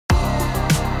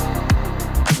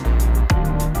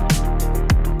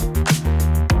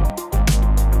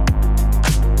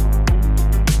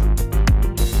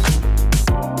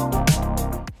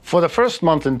For the first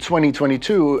month in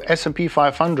 2022, S&P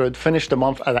 500 finished the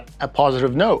month at a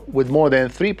positive note with more than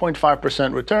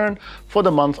 3.5% return for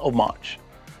the month of March.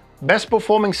 Best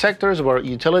performing sectors were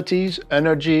utilities,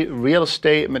 energy, real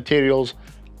estate, materials,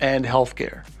 and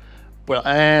healthcare. Well,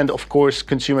 and of course,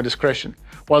 consumer discretion.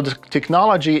 While the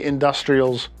technology,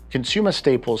 industrials, consumer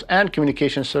staples, and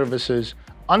communication services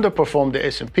underperformed the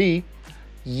S&P,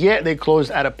 yet they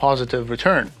closed at a positive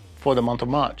return for the month of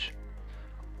March.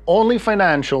 Only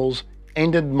financials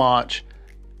ended March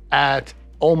at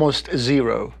almost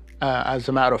zero. As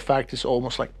a matter of fact, it's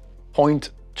almost like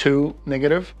 0.2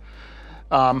 negative.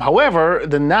 However,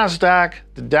 the Nasdaq,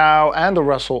 the Dow, and the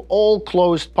Russell all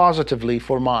closed positively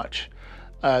for March,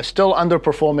 still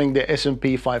underperforming the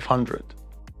S&P 500.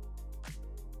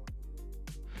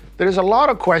 There is a lot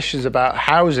of questions about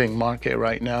housing market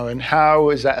right now and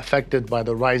how is that affected by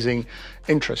the rising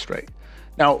interest rate.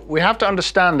 Now, we have to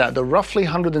understand that the roughly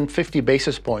 150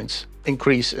 basis points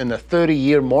increase in the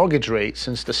 30-year mortgage rate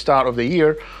since the start of the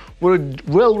year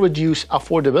will reduce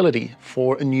affordability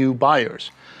for new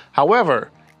buyers.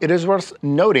 However, it is worth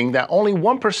noting that only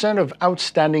 1% of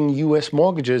outstanding US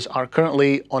mortgages are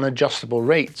currently on adjustable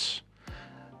rates,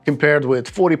 compared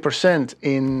with 40%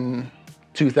 in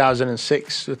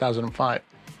 2006, 2005.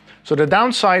 So the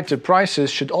downside to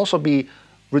prices should also be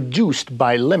reduced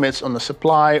by limits on the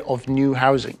supply of new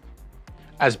housing,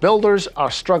 as builders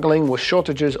are struggling with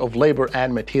shortages of labor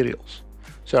and materials.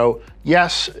 So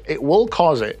yes, it will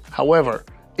cause it. However,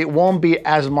 it won't be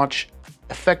as much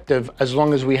effective as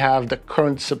long as we have the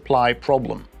current supply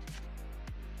problem.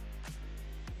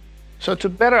 So to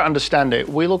better understand it,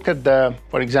 we look at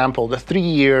for example, the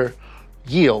 3-year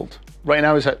yield. Right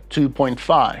now is at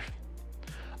 2.5.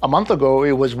 A month ago,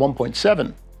 it was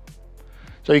 1.7.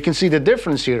 So you can see the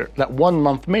difference here that 1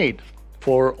 month made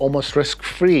for almost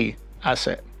risk-free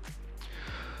asset.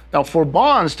 Now, for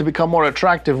bonds to become more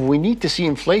attractive, we need to see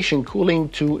inflation cooling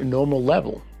to a normal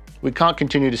level. We can't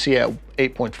continue to see at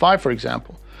 8.5, for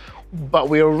example, but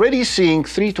we're already seeing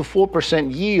 3 to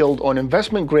 4% yield on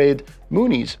investment-grade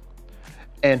munis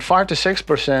and 5 to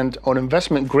 6% on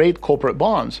investment-grade corporate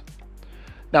bonds.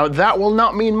 Now, that will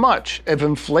not mean much if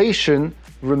inflation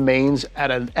remains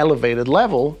at an elevated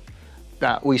level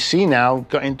that we see now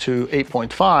going to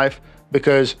 8.5,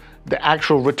 because the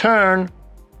actual return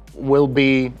will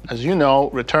be, as you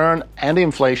know, return and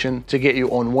inflation to get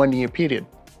you on 1-year period.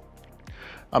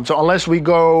 So unless we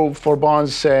go for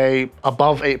bonds, say,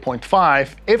 above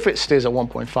 8.5, if it stays at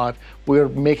 1.5, we're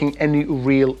making any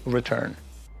real return.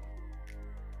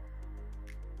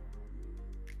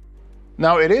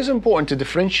 Now, it is important to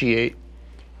differentiate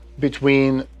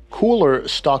between cooler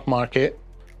stock market,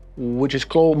 which is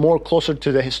more closer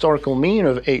to the historical mean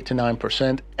of 8 to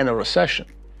 9%, and a recession.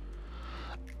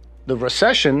 The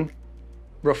recession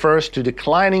refers to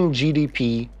declining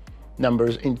GDP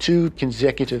numbers in 2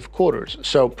 consecutive quarters.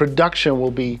 So production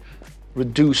will be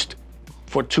reduced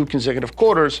for 2 consecutive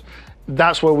quarters.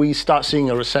 That's where we start seeing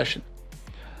a recession.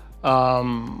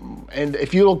 And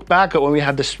if you look back at when we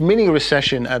had this mini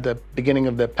recession at the beginning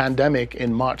of the pandemic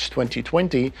in March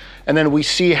 2020, and then we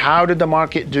see how did the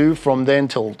market do from then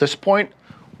till this point,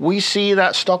 we see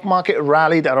that stock market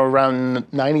rallied at around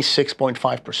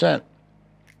 96.5%.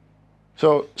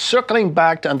 So circling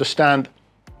back to understand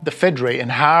the Fed rate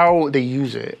and how they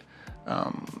use it,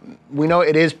 we know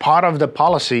it is part of the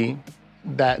policy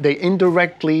that they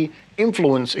indirectly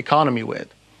influence economy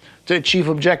with to achieve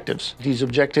objectives. These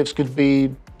objectives could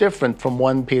be different from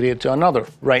one period to another.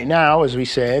 Right now, as we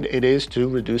said, it is to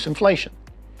reduce inflation.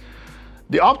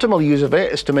 The optimal use of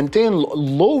it is to maintain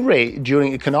low rate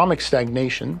during economic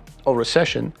stagnation or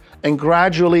recession and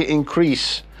gradually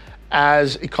increase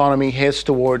as economy heads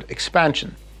toward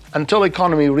expansion until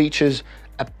economy reaches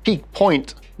a peak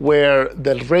point where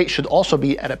the rate should also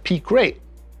be at a peak rate.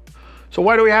 So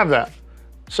why do we have that?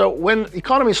 So when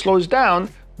economy slows down,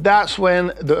 that's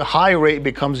when the high rate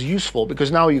becomes useful,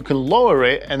 because now you can lower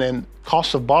it and then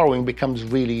cost of borrowing becomes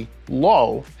really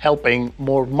low, helping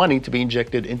more money to be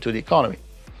injected into the economy.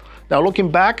 Now,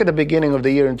 looking back at the beginning of the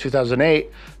year in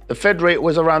 2008, the Fed rate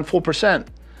was around 4%,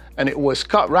 and it was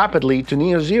cut rapidly to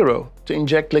near zero to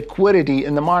inject liquidity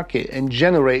in the market and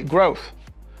generate growth,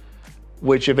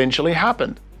 which eventually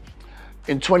happened.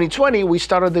 In 2020, we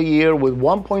started the year with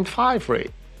 1.5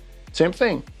 rate. Same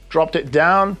thing, dropped it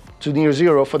down to near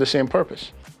zero for the same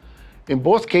purpose. In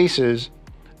both cases,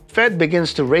 Fed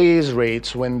begins to raise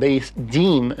rates when they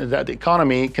deem that the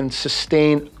economy can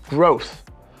sustain growth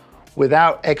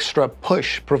without extra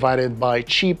push provided by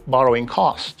cheap borrowing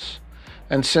costs.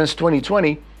 And since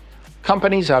 2020,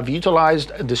 companies have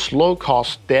utilized this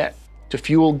low-cost debt to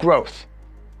fuel growth.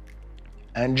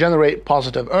 and generate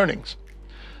positive earnings.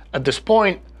 At this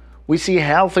point, we see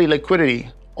healthy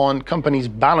liquidity on companies'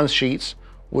 balance sheets,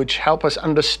 which help us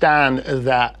understand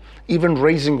that even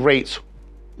raising rates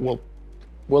will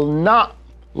not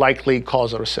likely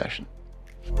cause a recession.